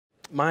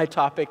My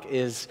topic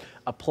is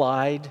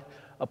applied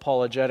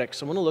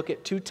apologetics. I want to look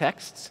at two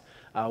texts.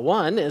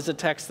 One is a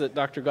text that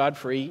Dr.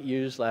 Godfrey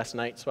used last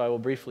night, so I will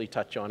briefly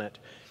touch on it.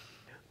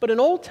 But an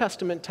Old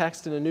Testament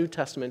text and a New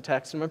Testament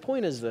text, and my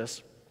point is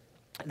this,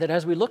 that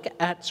as we look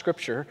at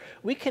Scripture,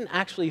 we can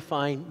actually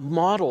find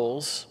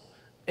models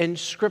in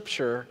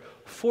Scripture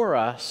for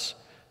us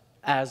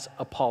as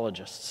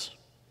apologists.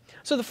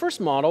 So the first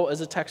model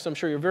is a text I'm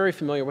sure you're very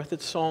familiar with.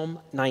 It's Psalm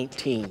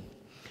 19.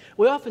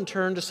 We often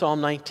turn to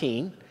Psalm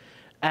 19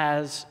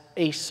 as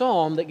a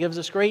psalm that gives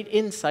us great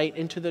insight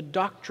into the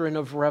doctrine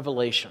of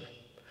revelation.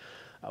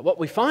 What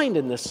we find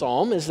in this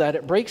psalm is that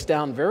it breaks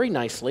down very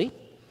nicely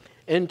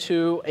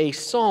into a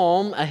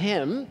psalm, a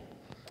hymn,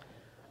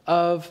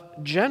 of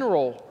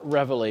general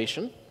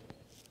revelation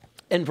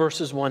in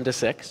verses 1 to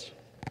 6.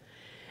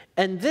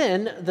 And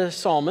then the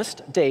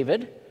psalmist,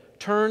 David,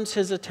 turns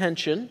his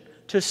attention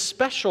to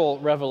special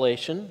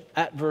revelation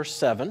at verse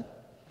 7.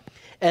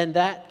 And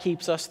that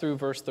keeps us through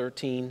verse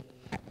 13.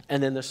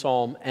 And then the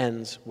psalm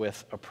ends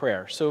with a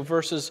prayer. So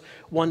verses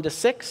 1 to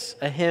 6,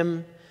 a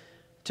hymn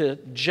to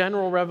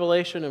general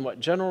revelation and what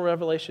general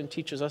revelation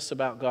teaches us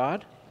about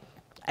God,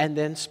 and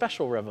then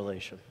special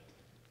revelation.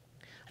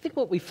 I think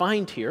what we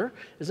find here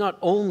is not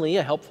only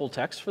a helpful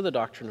text for the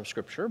doctrine of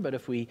Scripture, but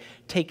if we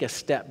take a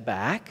step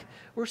back,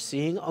 we're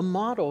seeing a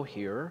model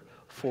here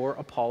for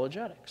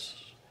apologetics.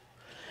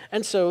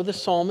 And so the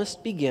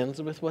psalmist begins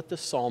with what the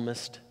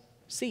psalmist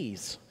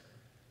sees.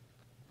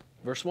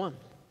 Verse 1.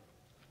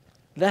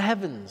 The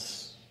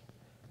heavens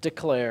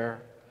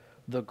declare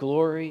the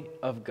glory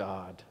of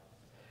God,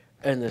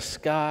 and the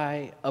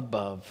sky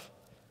above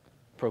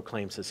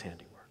proclaims his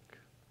handiwork.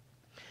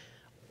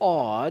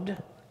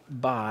 Awed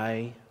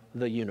by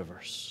the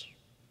universe.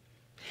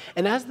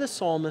 And as the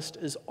psalmist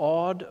is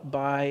awed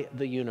by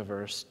the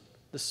universe,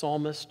 the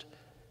psalmist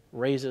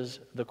raises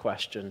the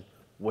question,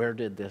 where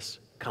did this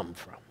come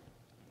from?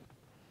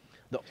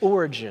 The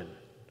origin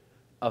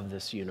of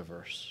this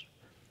universe.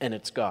 And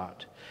it's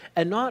God.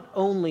 And not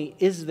only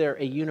is there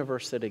a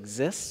universe that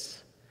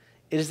exists,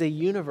 it is a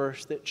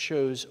universe that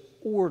shows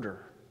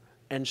order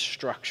and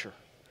structure.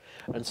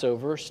 And so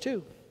verse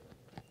 2,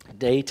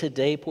 day to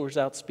day pours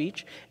out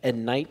speech,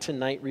 and night to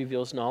night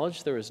reveals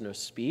knowledge. There is no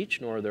speech,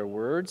 nor are there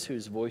words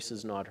whose voice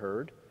is not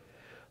heard.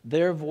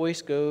 Their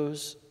voice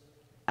goes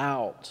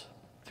out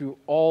through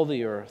all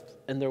the earth,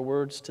 and their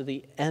words to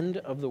the end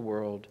of the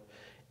world.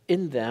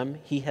 In them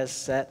he has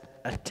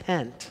set a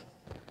tent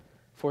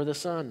for the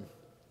sun,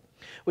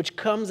 which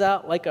comes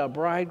out like a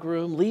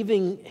bridegroom,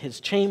 leaving his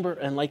chamber,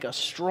 and like a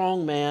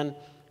strong man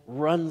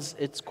runs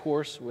its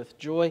course with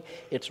joy.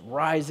 It's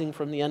rising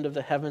from the end of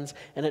the heavens,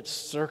 and its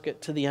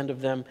circuit to the end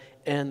of them,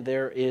 and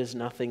there is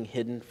nothing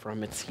hidden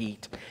from its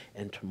heat.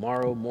 And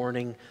tomorrow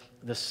morning,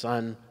 the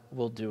sun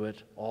will do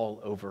it all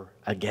over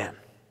again.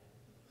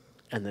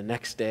 And the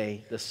next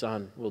day, the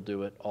sun will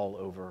do it all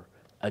over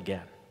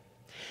again.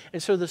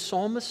 And so the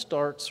psalmist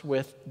starts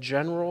with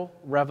general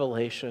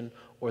revelation,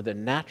 or the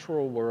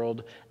natural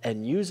world,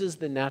 and uses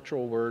the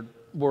natural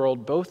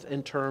world both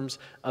in terms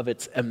of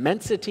its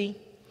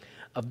immensity,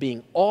 of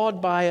being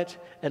awed by it,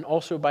 and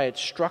also by its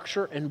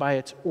structure and by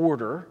its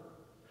order,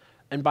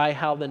 and by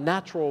how the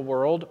natural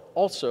world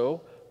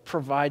also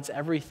provides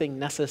everything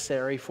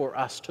necessary for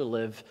us to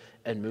live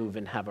and move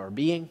and have our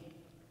being.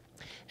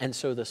 And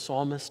so the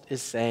psalmist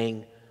is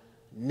saying,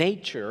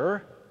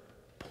 nature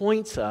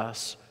points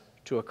us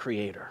to a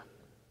creator,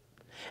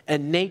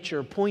 and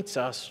nature points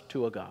us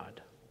to a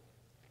God.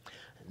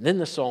 And then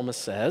the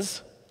psalmist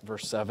says,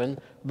 verse 7,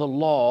 the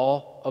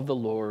law of the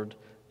Lord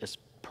is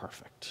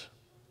perfect,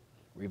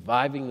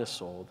 reviving the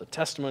soul. The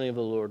testimony of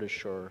the Lord is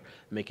sure,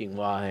 making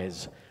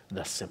wise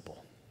the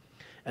simple.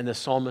 And the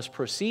psalmist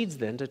proceeds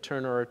then to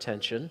turn our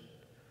attention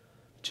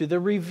to the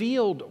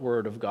revealed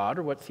word of God,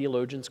 or what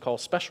theologians call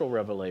special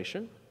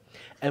revelation.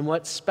 And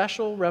what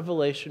special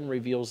revelation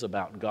reveals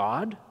about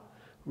God,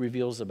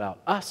 reveals about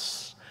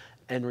us,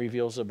 and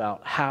reveals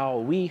about how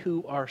we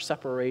who are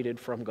separated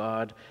from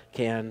God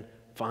can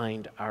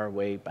find our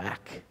way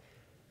back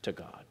to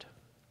God.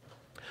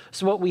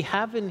 So what we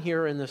have in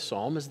here in this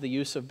psalm is the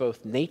use of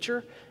both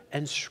nature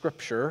and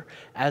Scripture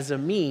as a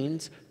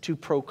means to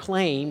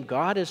proclaim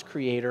God as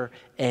creator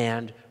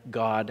and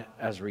God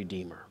as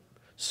redeemer.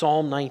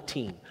 Psalm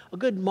 19, a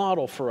good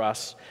model for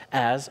us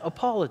as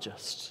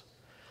apologists,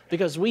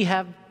 because we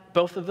have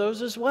both of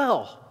those as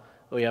well.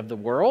 We have the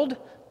world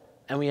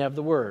and we have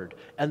the Word.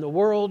 And the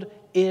world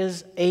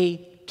is a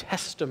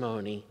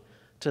testimony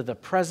to the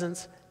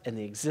presence and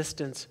the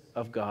existence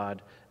of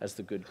God as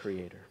the good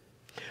creator.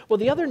 Well,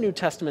 the other New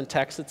Testament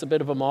text that's a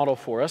bit of a model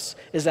for us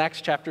is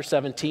Acts chapter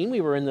 17.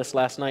 We were in this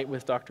last night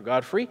with Dr.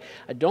 Godfrey.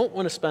 I don't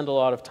want to spend a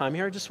lot of time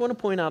here. I just want to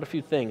point out a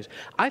few things.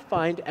 I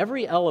find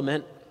every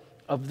element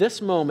of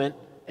this moment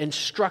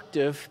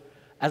instructive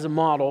as a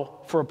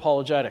model for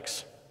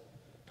apologetics.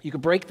 You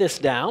could break this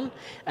down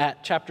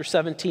at chapter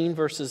 17,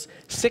 verses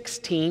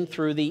 16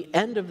 through the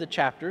end of the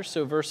chapter,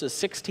 so verses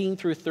 16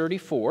 through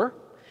 34.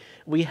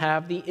 We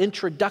have the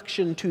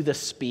introduction to the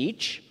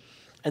speech,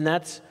 and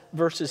that's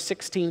verses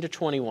 16 to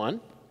 21.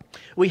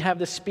 We have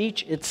the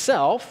speech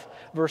itself,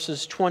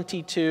 verses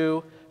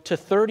 22 to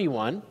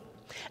 31.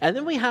 And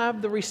then we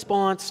have the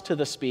response to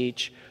the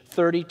speech,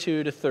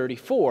 32 to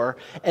 34.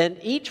 And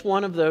each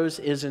one of those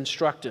is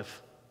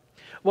instructive.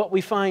 What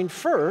we find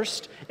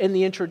first in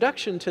the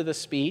introduction to the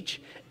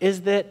speech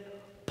is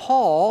that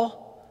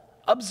Paul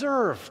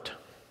observed.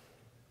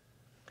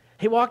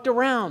 He walked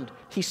around,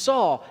 he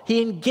saw,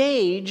 he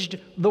engaged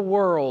the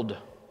world.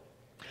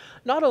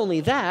 Not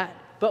only that,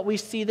 but we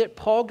see that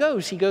Paul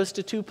goes. He goes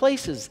to two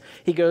places.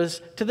 He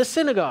goes to the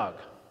synagogue.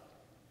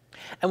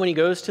 And when he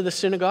goes to the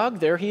synagogue,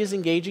 there he is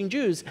engaging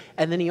Jews.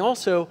 And then he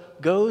also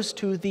goes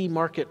to the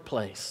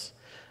marketplace.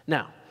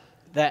 Now,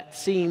 that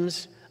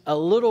seems a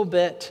little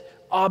bit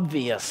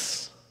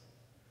obvious,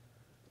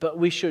 but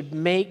we should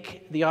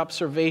make the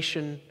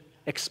observation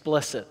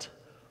explicit.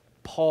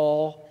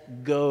 Paul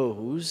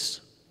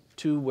goes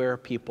to where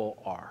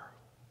people are.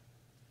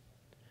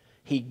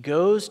 He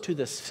goes to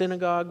the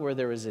synagogue where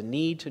there is a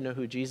need to know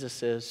who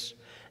Jesus is,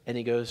 and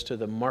he goes to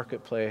the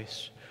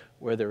marketplace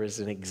where there is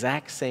an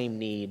exact same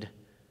need,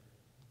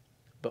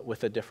 but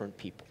with a different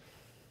people.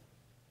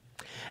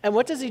 And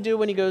what does he do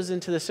when he goes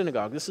into the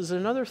synagogue? This is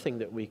another thing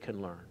that we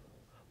can learn.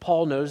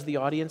 Paul knows the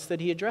audience that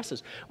he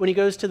addresses. When he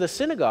goes to the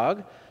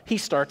synagogue, he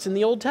starts in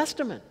the Old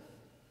Testament.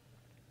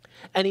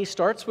 And he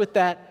starts with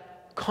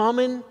that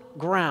common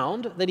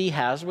ground that he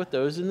has with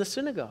those in the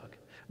synagogue,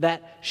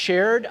 that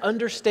shared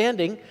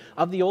understanding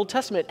of the Old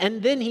Testament.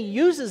 And then he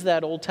uses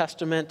that Old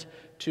Testament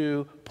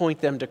to point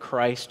them to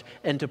Christ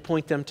and to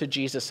point them to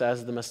Jesus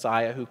as the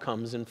Messiah who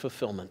comes in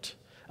fulfillment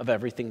of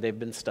everything they've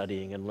been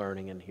studying and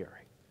learning and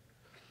hearing.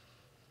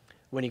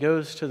 When he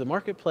goes to the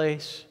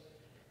marketplace,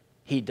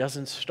 he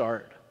doesn't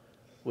start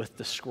with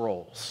the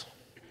scrolls.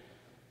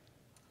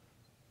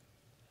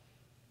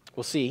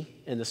 We'll see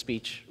in the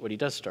speech what he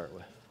does start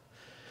with.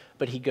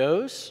 But he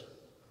goes,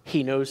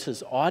 he knows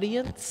his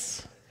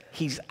audience,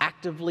 he's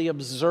actively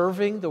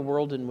observing the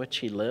world in which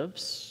he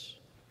lives.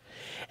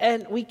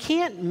 And we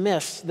can't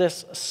miss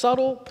this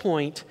subtle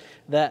point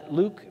that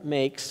Luke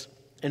makes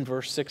in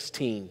verse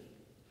 16.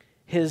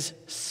 His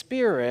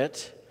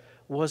spirit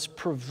was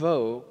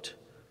provoked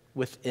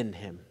within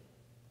him.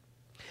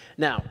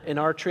 Now, in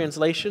our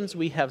translations,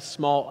 we have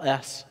small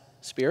s,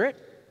 spirit,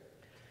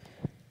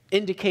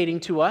 indicating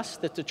to us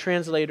that the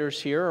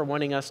translators here are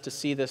wanting us to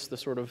see this, the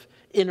sort of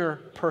inner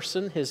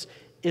person. His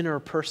inner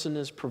person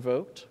is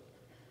provoked.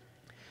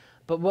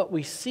 But what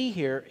we see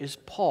here is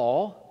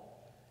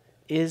Paul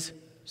is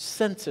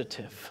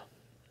sensitive.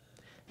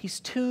 He's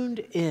tuned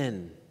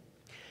in.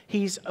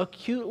 He's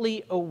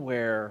acutely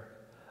aware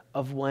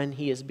of when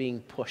he is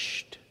being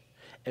pushed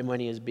and when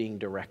he is being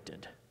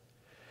directed.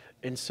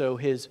 And so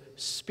his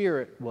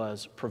spirit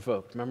was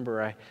provoked.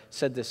 Remember, I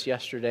said this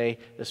yesterday,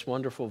 this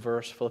wonderful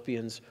verse,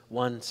 Philippians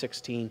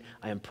 1:16,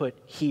 I am put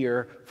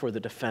here for the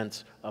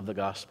defense of the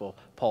gospel,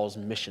 Paul's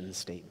mission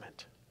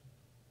statement.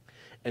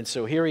 And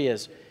so here he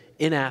is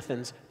in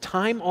Athens,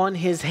 time on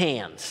his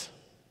hands.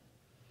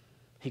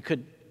 He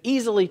could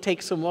easily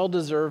take some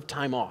well-deserved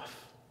time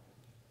off.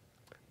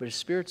 But his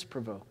spirit's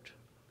provoked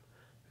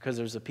because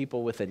there's a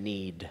people with a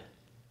need.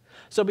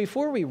 So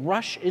before we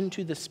rush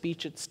into the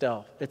speech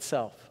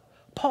itself,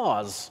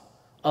 pause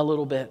a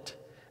little bit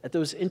at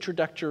those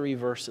introductory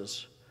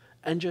verses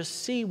and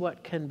just see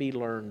what can be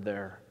learned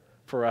there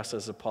for us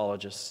as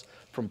apologists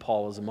from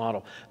Paul as a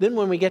model. Then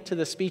when we get to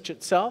the speech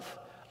itself,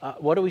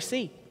 what do we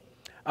see?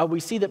 We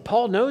see that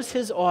Paul knows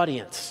his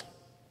audience.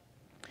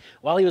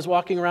 While he was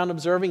walking around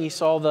observing, he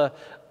saw the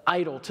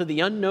idol to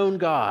the unknown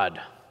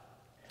God.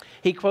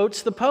 He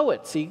quotes the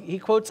poets. He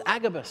quotes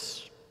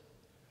Agabus.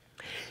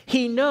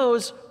 He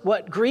knows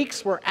what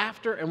Greeks were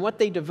after and what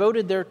they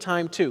devoted their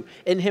time to.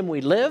 In him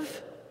we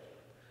live,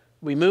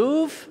 we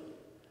move,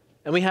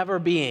 and we have our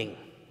being.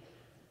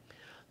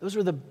 Those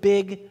were the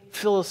big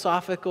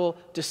philosophical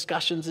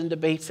discussions and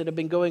debates that have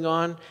been going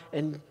on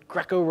in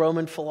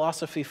Greco-Roman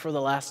philosophy for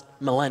the last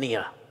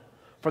millennia,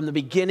 from the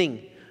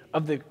beginning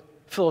of the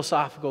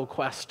philosophical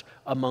quest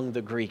among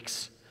the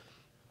Greeks.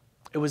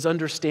 It was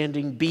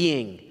understanding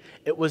being.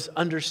 It was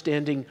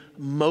understanding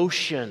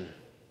motion.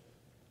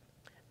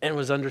 And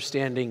was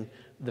understanding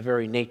the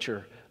very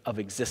nature of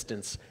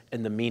existence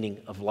and the meaning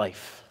of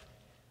life.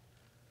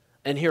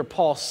 And here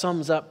Paul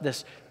sums up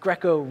this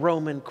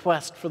Greco-Roman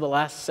quest for the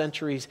last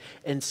centuries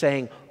in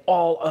saying,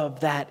 all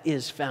of that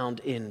is found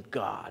in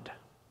God.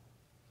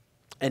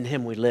 In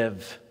him we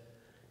live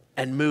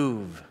and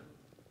move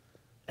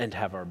and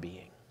have our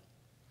being.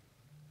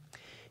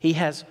 He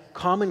has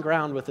common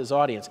ground with his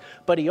audience,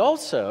 but he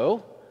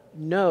also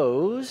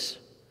knows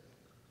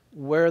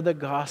where the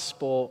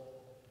gospel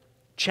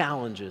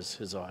challenges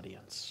his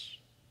audience.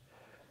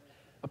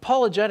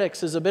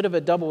 Apologetics is a bit of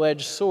a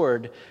double-edged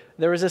sword.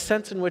 There is a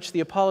sense in which the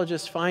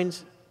apologist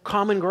finds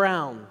common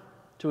ground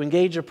to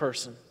engage a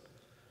person.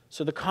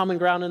 So the common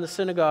ground in the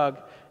synagogue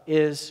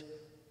is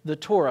the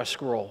Torah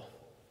scroll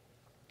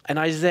and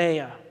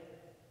Isaiah.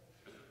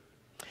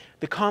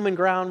 The common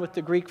ground with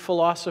the Greek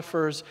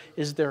philosophers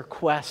is their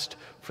quest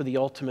for the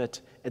ultimate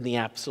and the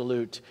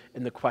absolute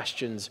and the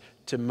questions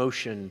to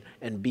motion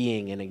and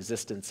being and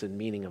existence and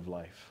meaning of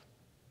life.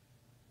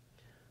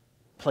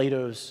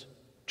 Plato's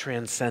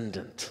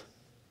transcendent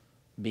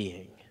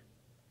being.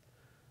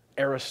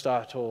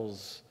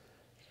 Aristotle's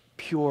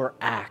pure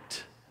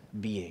act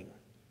being.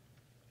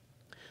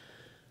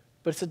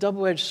 But it's a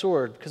double-edged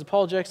sword, because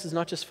apologetics is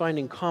not just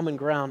finding common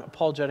ground.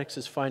 Apologetics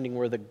is finding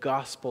where the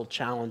gospel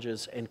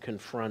challenges and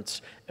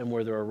confronts and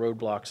where there are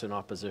roadblocks and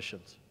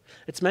oppositions.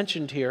 It's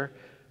mentioned here.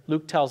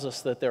 Luke tells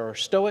us that there are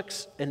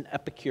Stoics and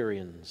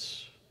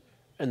Epicureans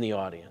in the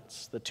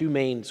audience, the two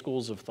main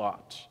schools of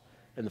thought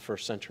in the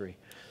first century.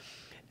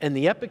 And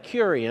the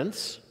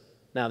Epicureans,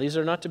 now these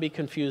are not to be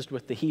confused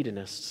with the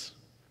hedonists.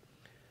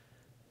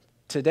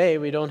 Today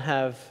we don't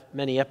have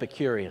many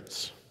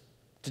Epicureans.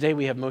 Today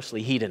we have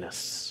mostly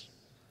hedonists.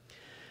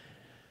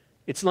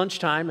 It's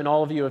lunchtime, and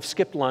all of you have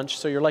skipped lunch,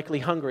 so you're likely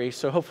hungry,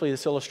 so hopefully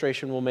this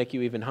illustration will make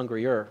you even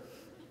hungrier.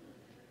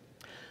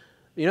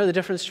 You know the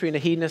difference between a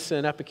hedonist and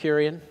an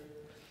Epicurean?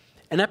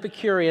 An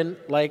Epicurean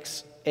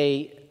likes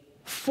a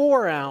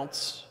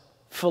 4-ounce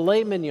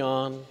filet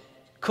mignon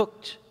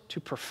cooked to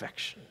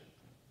perfection,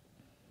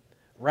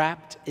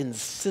 wrapped in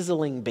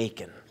sizzling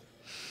bacon.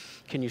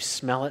 Can you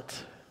smell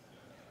it?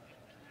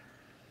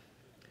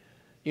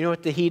 You know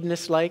what the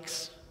hedonist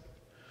likes?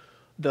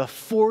 The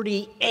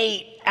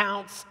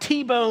 48-ounce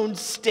T-bone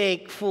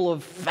steak full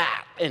of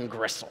fat and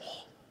gristle.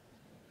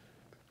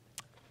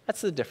 That's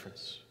the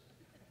difference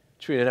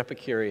between an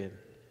Epicurean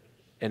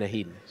and a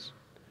hedonist.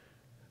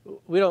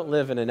 We don't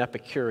live in an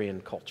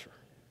Epicurean culture.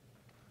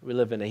 We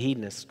live in a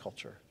hedonist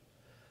culture,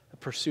 a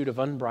pursuit of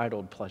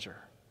unbridled pleasure.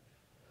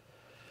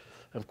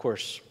 Of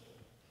course,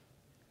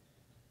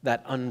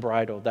 that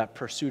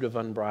pursuit of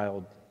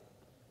unbridled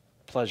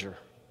pleasure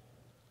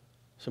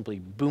simply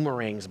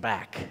boomerangs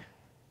back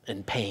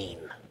in pain.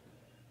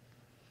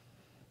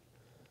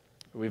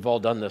 We've all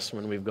done this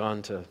when we've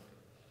gone to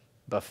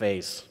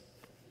buffets.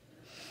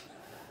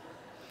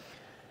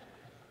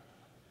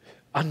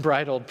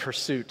 Unbridled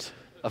pursuit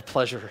of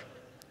pleasure,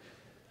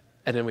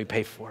 and then we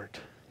pay for it.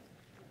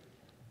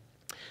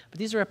 But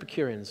these are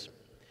Epicureans.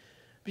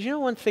 But you know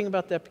one thing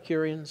about the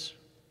Epicureans?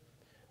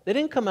 They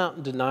didn't come out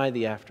and deny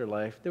the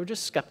afterlife. They were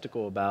just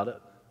skeptical about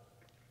it.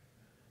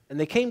 And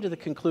they came to the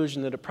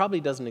conclusion that it probably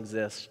doesn't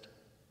exist.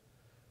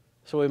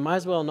 So we might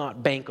as well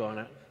not bank on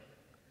it.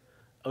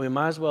 And we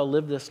might as well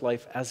live this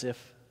life as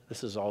if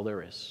this is all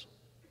there is.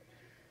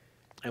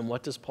 And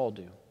what does Paul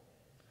do?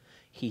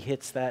 He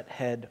hits that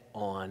head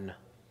on.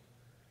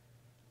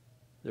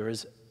 There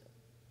is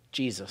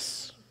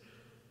Jesus,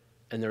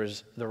 and there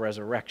is the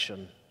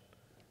resurrection,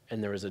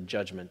 and there is a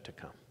judgment to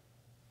come.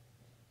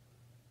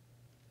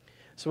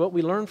 So what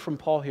we learn from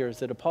Paul here is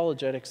that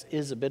apologetics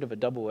is a bit of a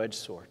double-edged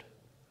sword.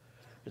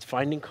 It's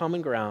finding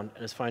common ground,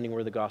 and it's finding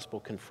where the gospel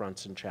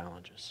confronts and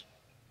challenges.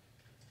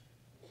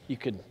 You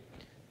could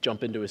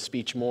jump into his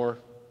speech more,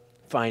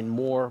 find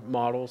more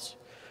models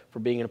for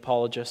being an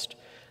apologist,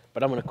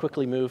 but I'm going to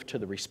quickly move to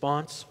the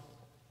response.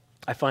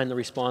 I find the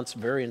response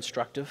very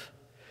instructive.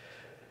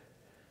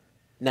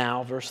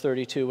 Now, verse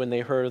 32, when they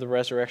heard of the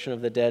resurrection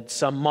of the dead,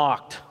 some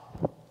mocked.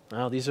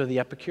 Now, these are the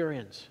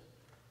Epicureans.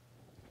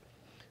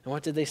 And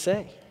what did they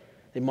say?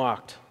 They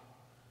mocked.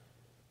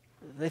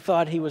 They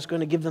thought he was going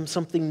to give them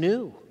something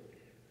new.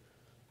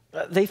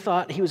 They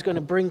thought he was going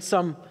to bring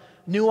some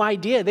new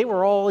idea. They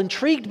were all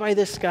intrigued by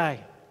this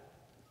guy.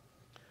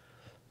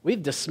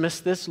 We've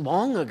dismissed this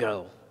long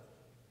ago,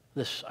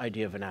 this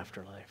idea of an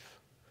afterlife.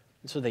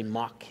 And so they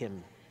mock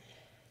him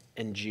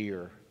and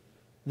jeer.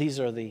 These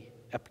are the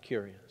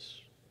Epicureans.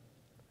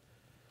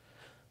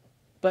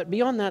 But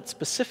beyond that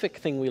specific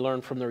thing we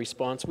learn from the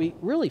response, we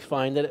really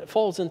find that it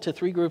falls into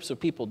three groups of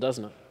people,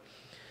 doesn't it?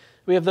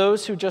 We have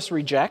those who just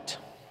reject.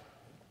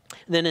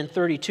 Then in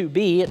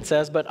 32b it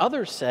says, but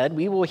others said,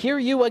 we will hear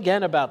you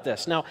again about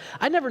this. Now,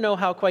 I never know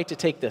how quite to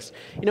take this.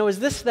 You know, is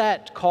this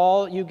that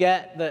call you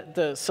get,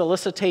 the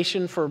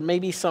solicitation for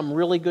maybe some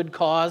really good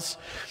cause?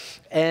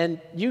 And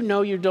you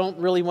know you don't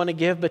really want to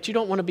give, but you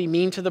don't want to be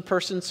mean to the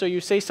person, so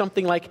you say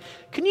something like,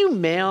 can you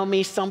mail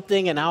me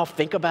something and I'll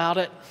think about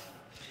it?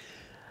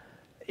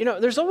 You know,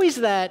 there's always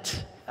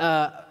that,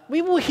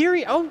 we will hear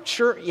you. Oh,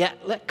 sure, yeah,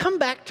 come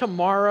back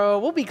tomorrow.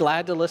 We'll be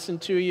glad to listen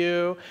to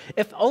you.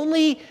 If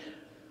only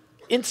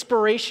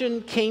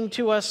inspiration came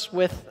to us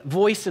with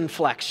voice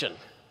inflection.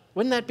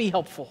 Wouldn't that be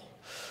helpful?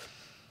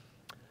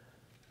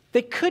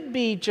 They could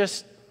be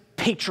just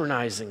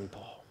patronizing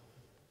Paul,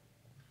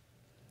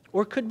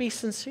 or it could be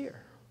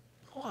sincere.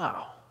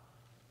 Wow,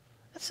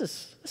 this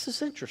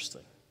is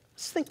interesting.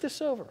 Let's think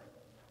this over.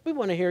 We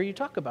want to hear you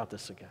talk about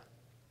this again.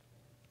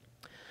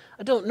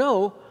 I don't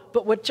know,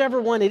 but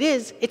whichever one it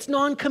is, it's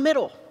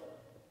non-committal.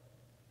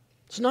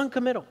 It's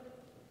non-committal.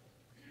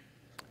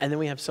 And then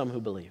we have some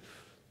who believe.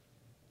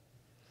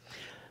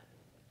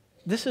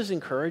 This is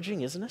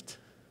encouraging, isn't it?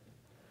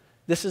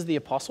 This is the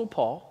Apostle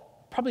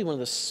Paul, probably one of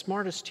the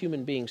smartest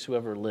human beings who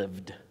ever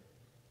lived.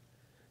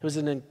 He was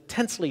an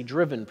intensely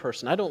driven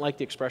person. I don't like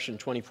the expression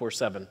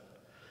 24/7.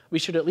 We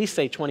should at least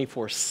say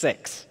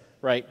 24/6,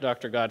 right,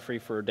 Dr. Godfrey,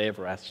 for a day of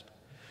rest.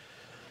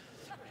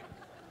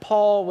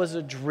 Paul was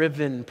a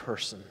driven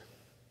person.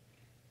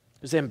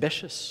 was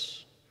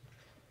ambitious.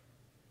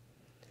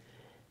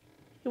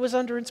 He was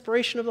under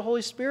inspiration of the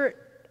Holy Spirit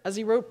as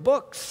he wrote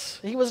books.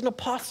 He was an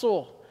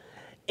apostle.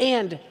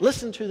 And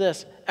listen to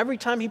this, every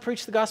time he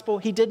preached the gospel,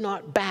 he did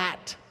not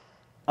bat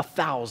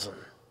 1,000. It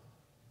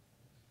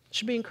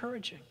should be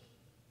encouraging.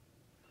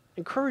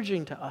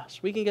 Encouraging to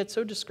us. We can get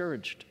so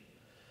discouraged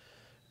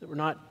that we're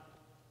not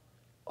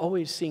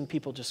always seeing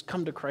people just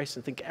come to Christ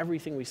and think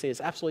everything we say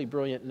is absolutely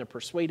brilliant and they're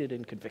persuaded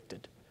and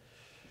convicted.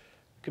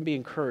 We can be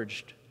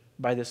encouraged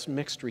by this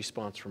mixed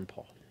response from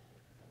Paul.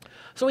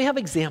 So we have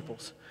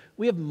examples.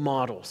 We have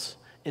models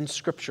in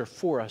Scripture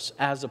for us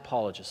as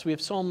apologists. We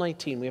have Psalm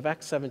 19, we have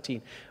Acts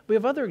 17, we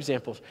have other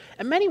examples.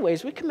 In many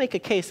ways, we can make a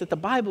case that the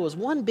Bible is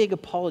one big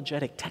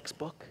apologetic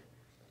textbook.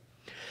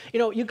 You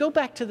know, you go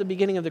back to the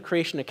beginning of the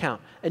creation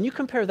account, and you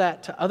compare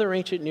that to other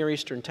ancient Near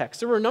Eastern texts.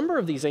 There were a number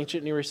of these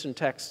ancient Near Eastern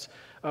texts.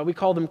 We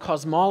call them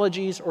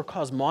cosmologies or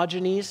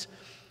cosmogonies,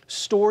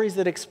 stories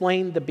that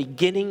explain the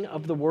beginning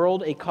of the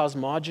world, a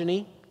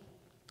cosmogony.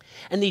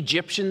 And the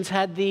Egyptians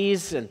had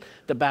these, and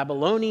the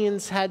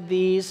Babylonians had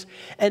these,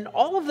 and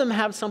all of them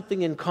have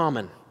something in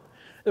common.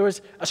 There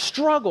was a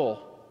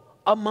struggle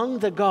among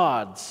the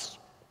gods,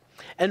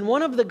 and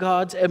one of the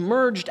gods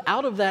emerged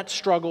out of that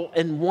struggle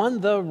and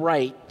won the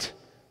right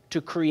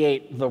to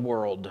create the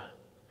world.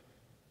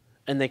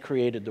 And they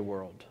created the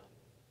world.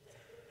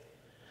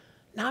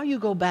 Now you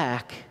go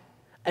back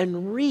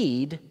and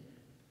read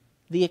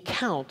the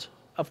account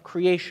of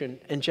creation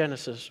in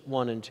Genesis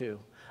 1 and 2.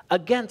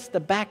 Against the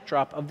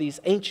backdrop of these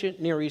ancient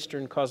Near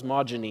Eastern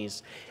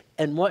cosmogonies,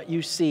 and what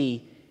you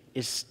see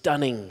is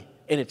stunning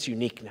in its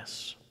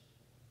uniqueness.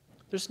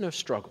 There's no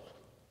struggle.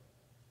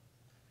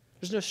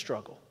 There's no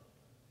struggle.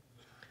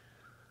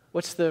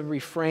 What's the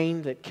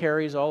refrain that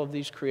carries all of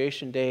these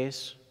creation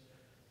days?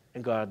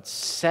 And God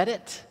said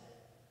it,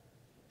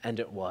 and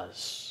it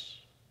was.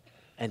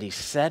 And he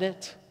said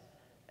it,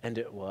 and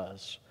it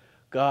was.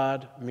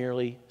 God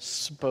merely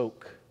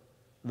spoke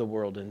the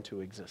world into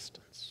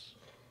existence.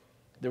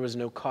 There was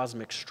no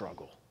cosmic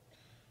struggle.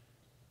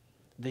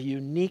 The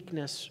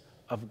uniqueness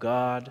of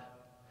God,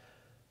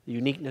 the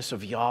uniqueness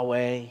of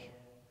Yahweh,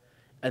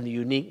 and the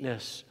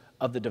uniqueness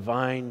of the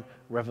divine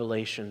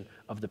revelation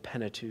of the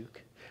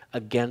Pentateuch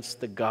against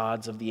the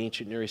gods of the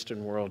ancient Near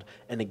Eastern world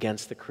and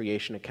against the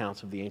creation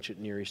accounts of the ancient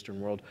Near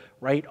Eastern world.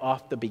 Right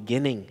off the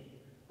beginning,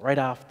 right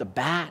off the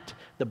bat,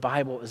 the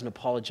Bible is an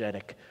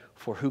apologetic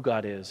for who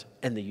God is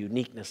and the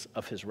uniqueness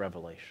of his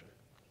revelation.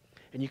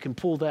 And you can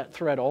pull that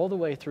thread all the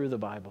way through the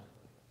Bible.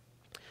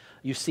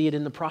 You see it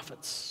in the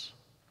prophets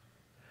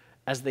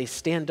as they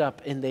stand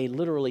up and they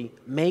literally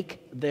make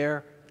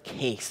their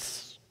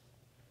case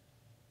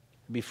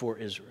before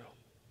Israel.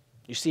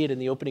 You see it in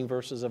the opening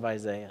verses of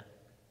Isaiah.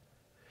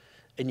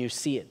 And you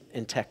see it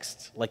in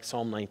texts like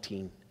Psalm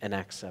 19 and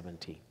Acts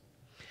 17.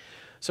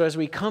 So as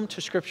we come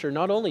to Scripture,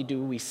 not only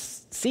do we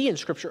see in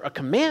Scripture a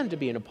command to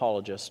be an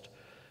apologist,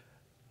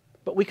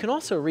 but we can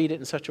also read it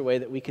in such a way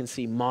that we can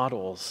see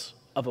models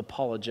of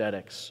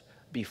apologetics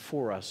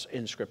before us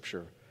in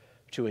Scripture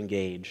to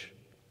engage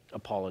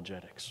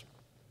apologetics.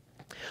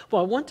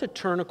 Well, I want to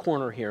turn a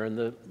corner here in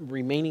the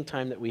remaining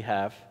time that we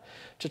have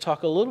to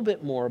talk a little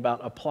bit more about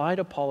applied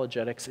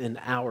apologetics in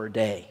our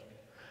day.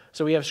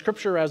 So we have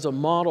Scripture as a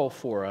model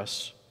for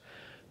us,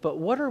 but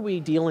what are we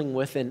dealing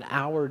with in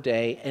our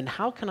day, and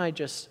how can I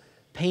just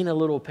paint a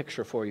little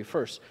picture for you?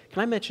 First,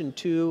 can I mention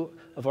two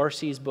of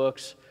R.C.'s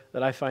books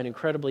that I find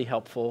incredibly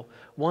helpful?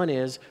 One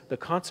is The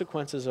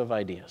Consequences of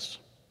Ideas.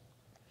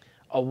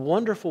 A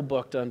wonderful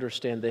book to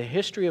understand the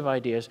history of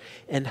ideas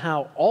and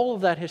how all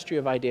of that history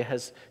of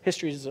ideas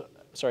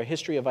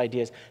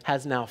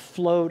has now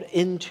flowed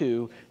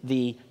into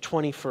the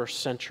 21st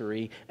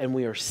century, and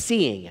we are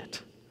seeing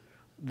it.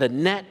 The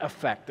net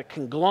effect, the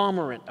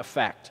conglomerate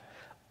effect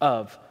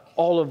of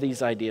all of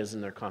these ideas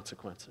and their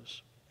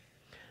consequences.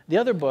 The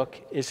other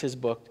book is his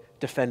book,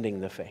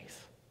 Defending the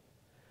Faith.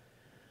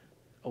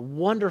 A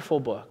wonderful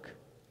book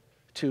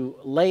to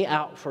lay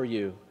out for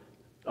you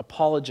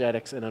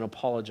apologetics and an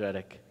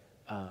apologetic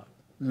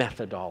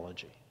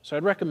methodology. So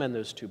I'd recommend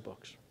those two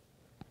books.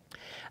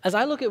 As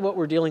I look at what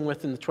we're dealing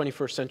with in the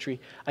 21st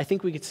century, I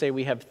think we could say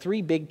we have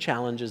three big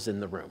challenges in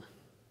the room.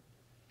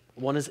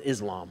 One is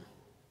Islam.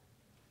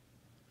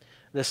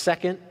 The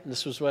second,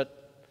 this was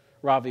what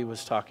Ravi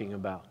was talking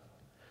about.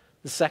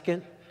 The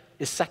second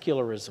is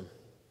secularism.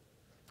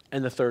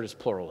 And the third is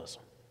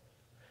pluralism.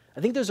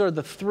 I think those are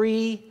the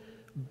three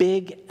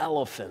big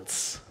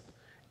elephants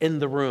in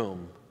the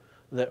room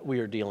that we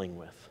are dealing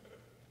with.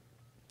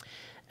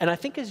 And I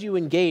think as you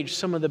engage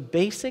some of the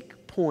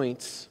basic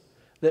points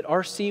that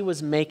R.C.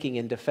 was making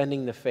in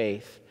defending the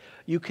faith,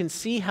 you can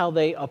see how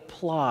they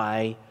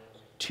apply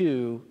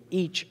to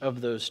each of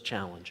those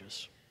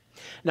challenges.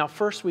 Now,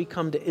 first we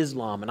come to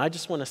Islam, and I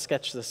just want to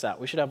sketch this out.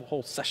 We should have a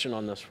whole session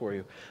on this for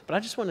you, but I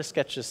just want to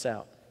sketch this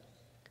out.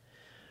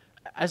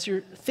 As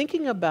you're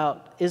thinking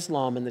about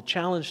Islam and the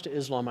challenge to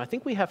Islam, I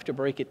think we have to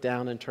break it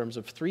down in terms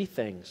of three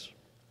things.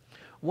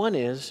 One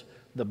is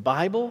the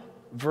Bible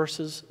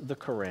versus the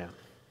Quran.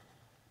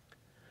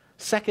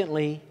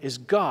 Secondly is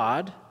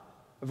God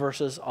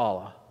versus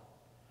Allah.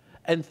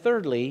 And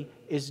thirdly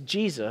is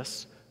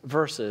Jesus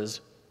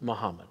versus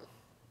Muhammad.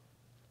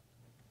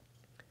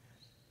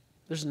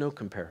 There's no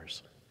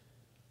comparison.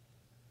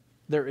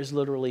 There is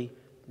literally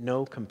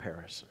no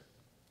comparison.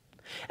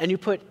 And you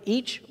put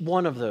each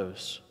one of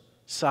those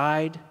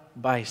side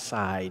by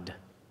side,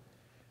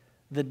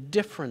 the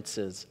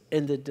differences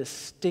and the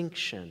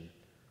distinction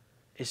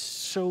is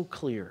so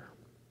clear,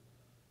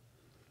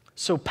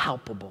 so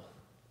palpable.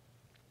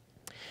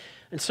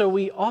 And so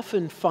we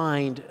often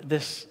find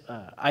this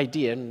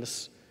idea, and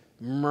this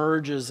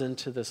merges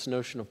into this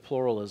notion of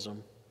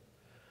pluralism,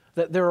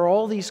 that there are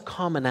all these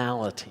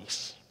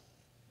commonalities.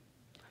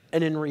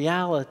 And in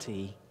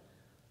reality,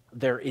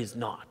 there is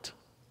not.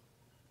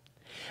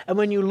 And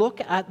when you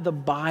look at the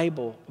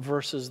Bible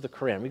versus the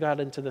Quran, we got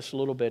into this a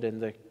little bit in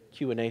the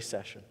Q&A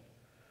session,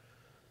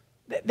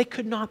 they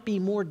could not be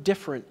more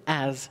different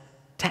as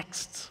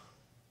texts.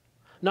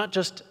 Not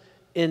just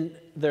in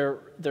their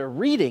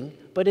reading,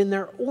 but in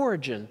their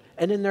origin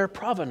and in their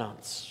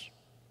provenance.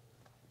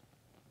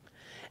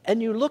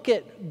 And you look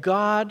at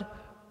God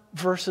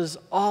versus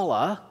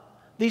Allah,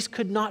 these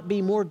could not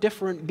be more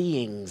different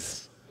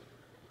beings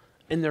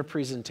in their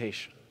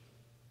presentation.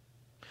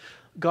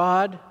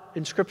 God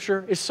in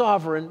Scripture is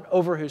sovereign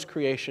over His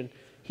creation.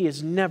 He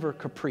is never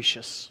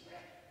capricious,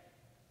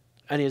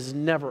 and He is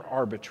never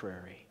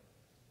arbitrary.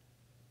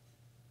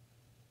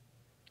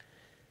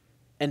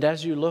 And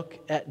as you look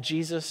at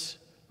Jesus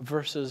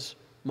versus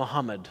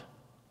Muhammad,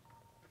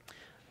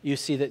 you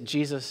see that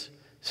Jesus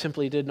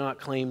simply did not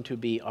claim to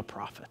be a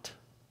prophet.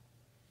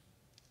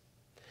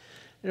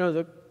 You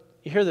know,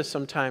 you hear this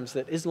sometimes,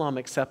 that Islam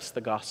accepts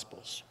the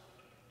Gospels,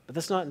 but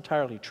that's not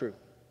entirely true.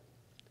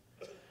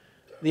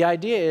 The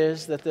idea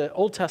is that the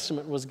Old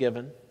Testament was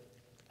given,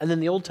 and then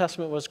the Old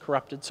Testament was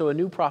corrupted, so a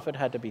new prophet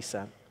had to be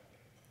sent.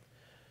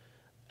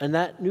 And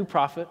that new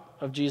prophet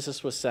of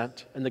Jesus was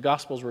sent, and the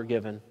Gospels were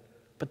given,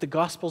 but the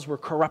Gospels were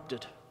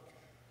corrupted.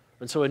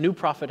 And so a new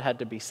prophet had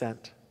to be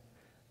sent,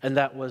 and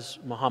that was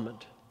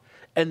Muhammad.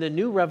 And the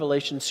new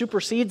revelation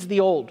supersedes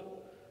the old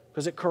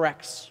because it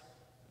corrects.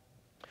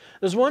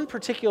 There's one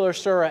particular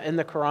surah in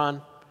the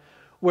Quran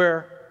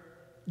where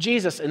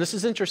Jesus, and this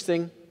is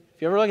interesting,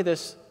 if you ever look at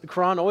this, the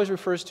Quran always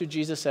refers to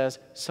Jesus as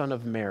Son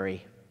of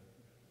Mary.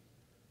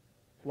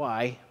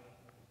 Why?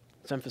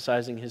 It's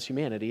emphasizing His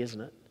humanity,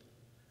 isn't it?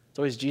 It's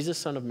always Jesus,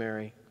 Son of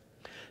Mary.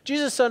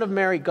 Jesus, Son of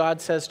Mary,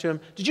 God says to Him,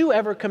 "Did you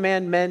ever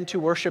command men to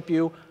worship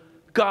you?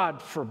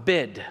 God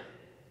forbid.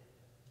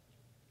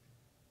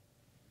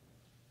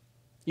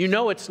 You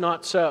know it's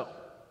not so.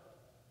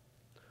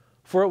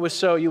 For it was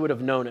so, you would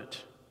have known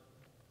it."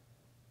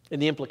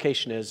 And the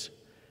implication is,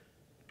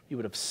 you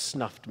would have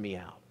snuffed me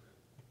out.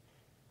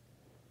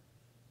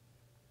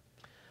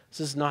 This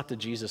is not the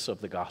Jesus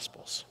of the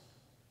Gospels.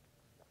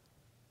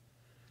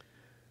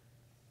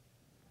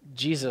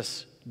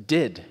 Jesus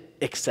did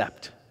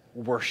accept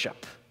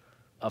worship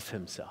of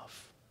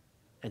Himself,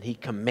 and He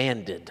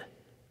commanded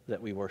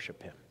that we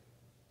worship Him.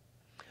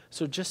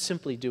 So just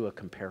simply do a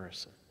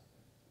comparison.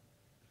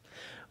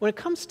 When it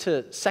comes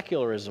to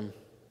secularism,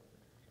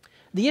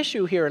 the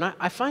issue here, and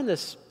I find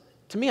this,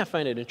 to me I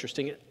find it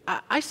interesting,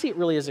 I see it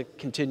really as a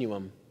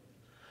continuum.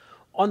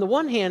 On the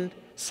one hand,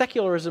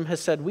 secularism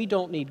has said we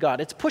don't need God.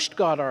 It's pushed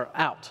God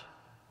out,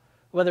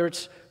 whether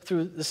it's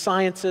through the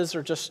sciences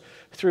or just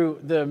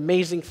through the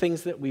amazing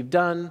things that we've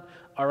done,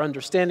 our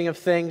understanding of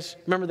things.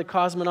 Remember the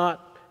cosmonaut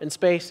in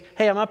space?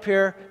 Hey, I'm up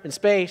here in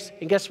space,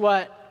 and guess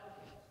what?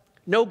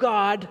 No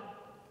God.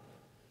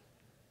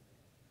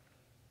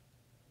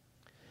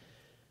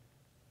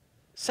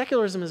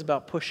 Secularism is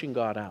about pushing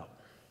God out.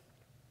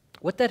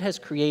 What that has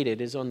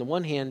created is, on the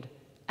one hand,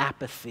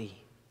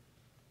 apathy.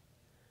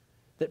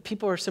 That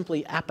people are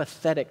simply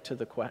apathetic to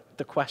the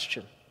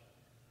question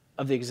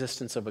of the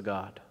existence of a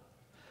God.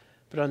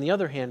 But on the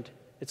other hand,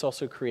 it's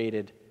also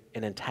created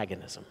an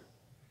antagonism.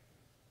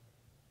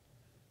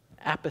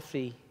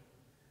 Apathy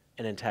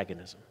and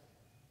antagonism.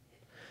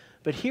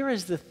 But here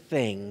is the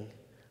thing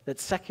that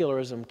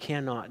secularism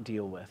cannot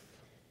deal with.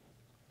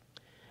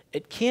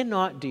 It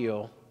cannot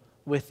deal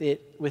with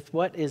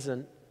what is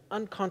an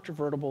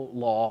uncontrovertible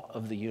law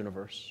of the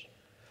universe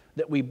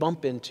that we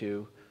bump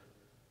into,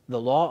 the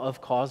law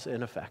of cause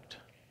and effect.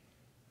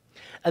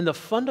 And the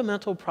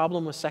fundamental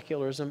problem with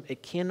secularism,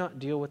 it cannot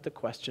deal with the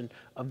question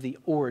of the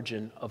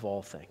origin of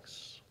all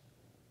things.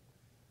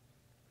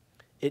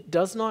 It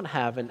does not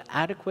have an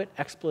adequate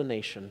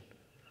explanation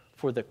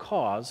for the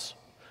cause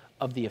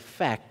of the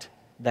effect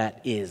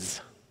that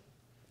is,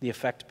 the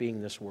effect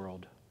being this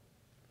world.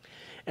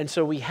 And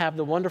so we have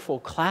the wonderful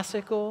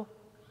classical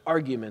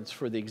arguments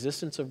for the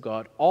existence of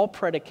God, all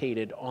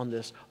predicated on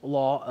this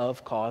law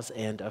of cause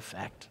and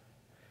effect.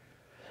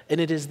 And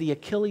it is the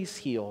Achilles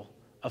heel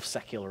of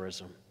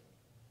secularism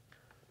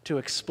to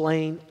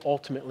explain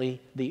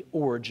ultimately the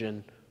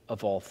origin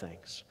of all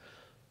things.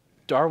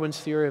 Darwin's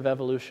theory of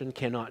evolution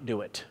cannot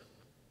do it.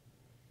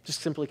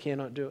 Just simply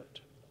cannot do it.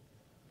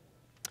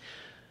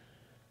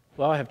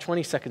 Well, I have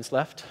 20 seconds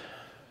left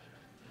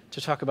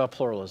to talk about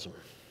pluralism.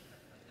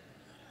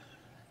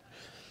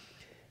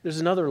 There's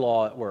another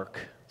law at work.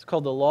 It's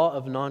called the law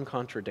of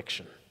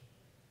non-contradiction.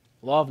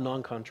 Law of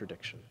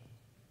non-contradiction.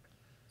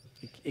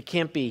 It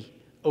can't be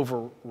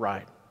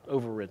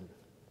overridden.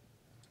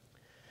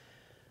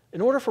 In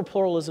order for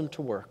pluralism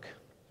to work,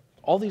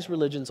 all these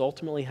religions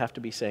ultimately have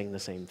to be saying the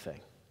same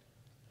thing.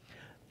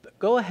 But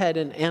go ahead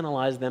and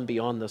analyze them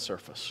beyond the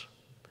surface,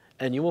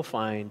 and you will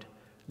find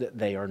that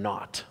they are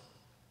not.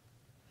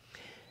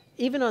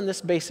 Even on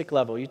this basic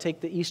level, you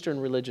take the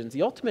Eastern religions,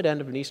 the ultimate end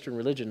of an Eastern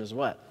religion is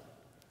what?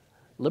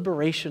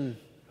 Liberation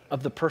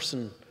of the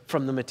person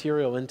from the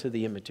material into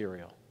the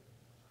immaterial.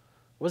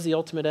 What was the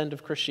ultimate end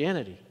of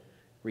Christianity?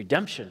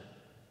 Redemption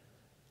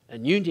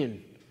and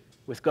union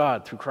with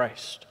God through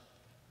Christ.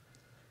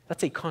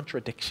 That's a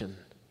contradiction.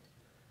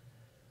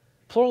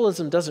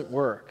 Pluralism doesn't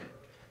work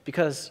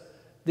because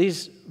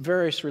these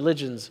various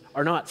religions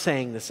are not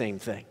saying the same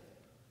thing.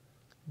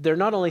 They're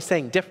not only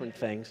saying different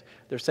things,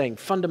 they're saying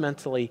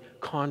fundamentally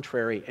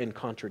contrary and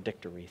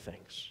contradictory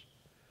things.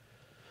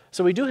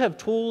 So we do have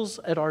tools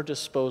at our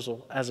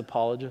disposal as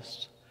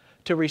apologists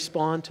to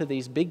respond to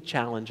these big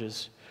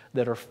challenges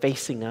that are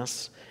facing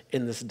us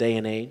in this day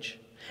and age.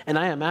 And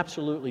I am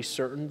absolutely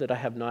certain that I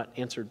have not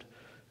answered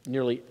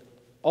nearly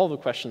all the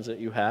questions that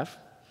you have,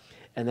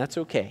 and that's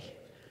okay,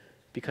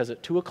 because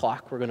at 2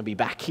 o'clock we're going to be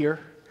back here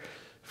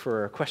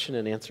for a question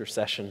and answer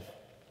session.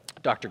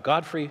 Dr.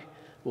 Godfrey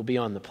will be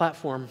on the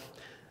platform,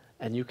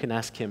 and you can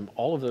ask him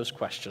all of those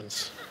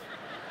questions.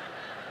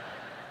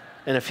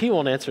 And if he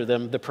won't answer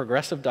them, the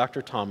progressive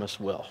Dr. Thomas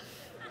will.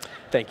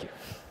 Thank you.